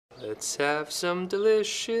Let's have some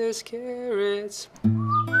delicious carrots.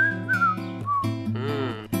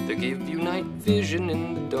 They give you night vision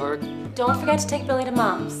in the dark. Don't forget to take Billy to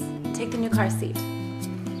Mom's. Take the new car seat.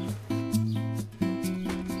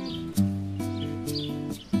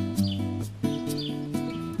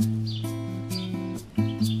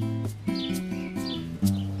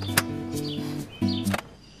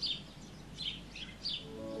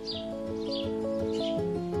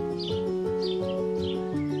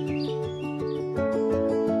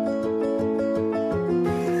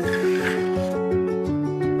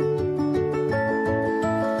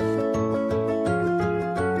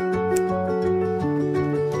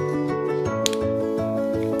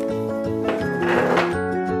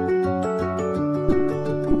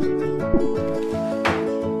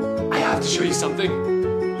 To show you something.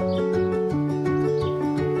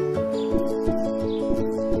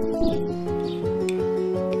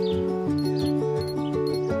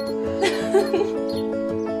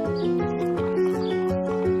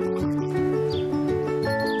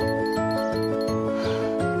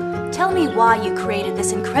 Tell me why you created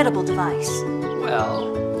this incredible device.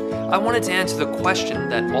 Well, I wanted to answer the question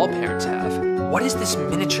that all parents have. What is this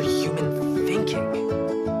miniature human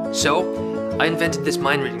thinking? So, I invented this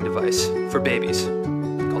mind-reading device for babies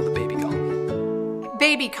called the BabyCom.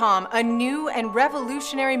 BabyCom, a new and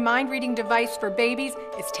revolutionary mind-reading device for babies,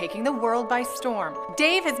 is taking the world by storm.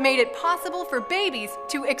 Dave has made it possible for babies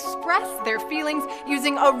to express their feelings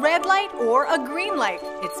using a red light or a green light.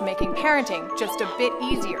 It's making parenting just a bit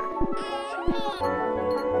easier.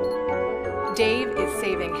 Dave is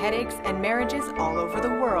saving headaches and marriages all over the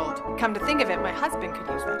world. Come to think of it, my husband could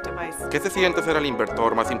use that device. ¿Qué se siente ser el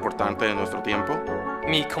inventor más importante de nuestro tiempo?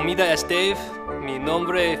 Mi comida es Dave. Mi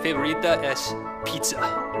nombre favorita es pizza.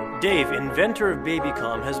 Dave, inventor of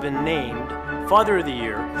BabyCom, has been named Father of the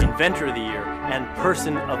Year, Inventor of the Year, and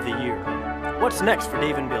Person of the Year. What's next for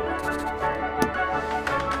Dave and Billy?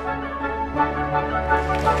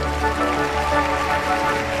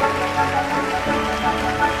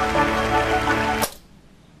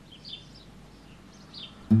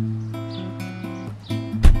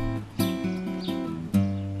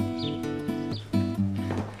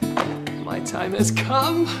 My time has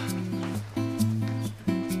come.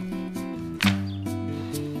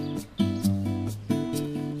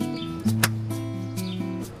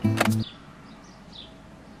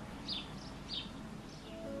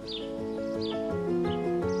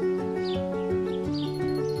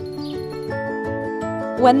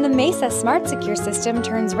 When the Mesa Smart Secure system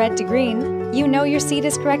turns red to green, you know your seat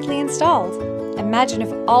is correctly installed. Imagine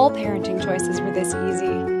if all parenting choices were this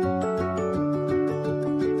easy.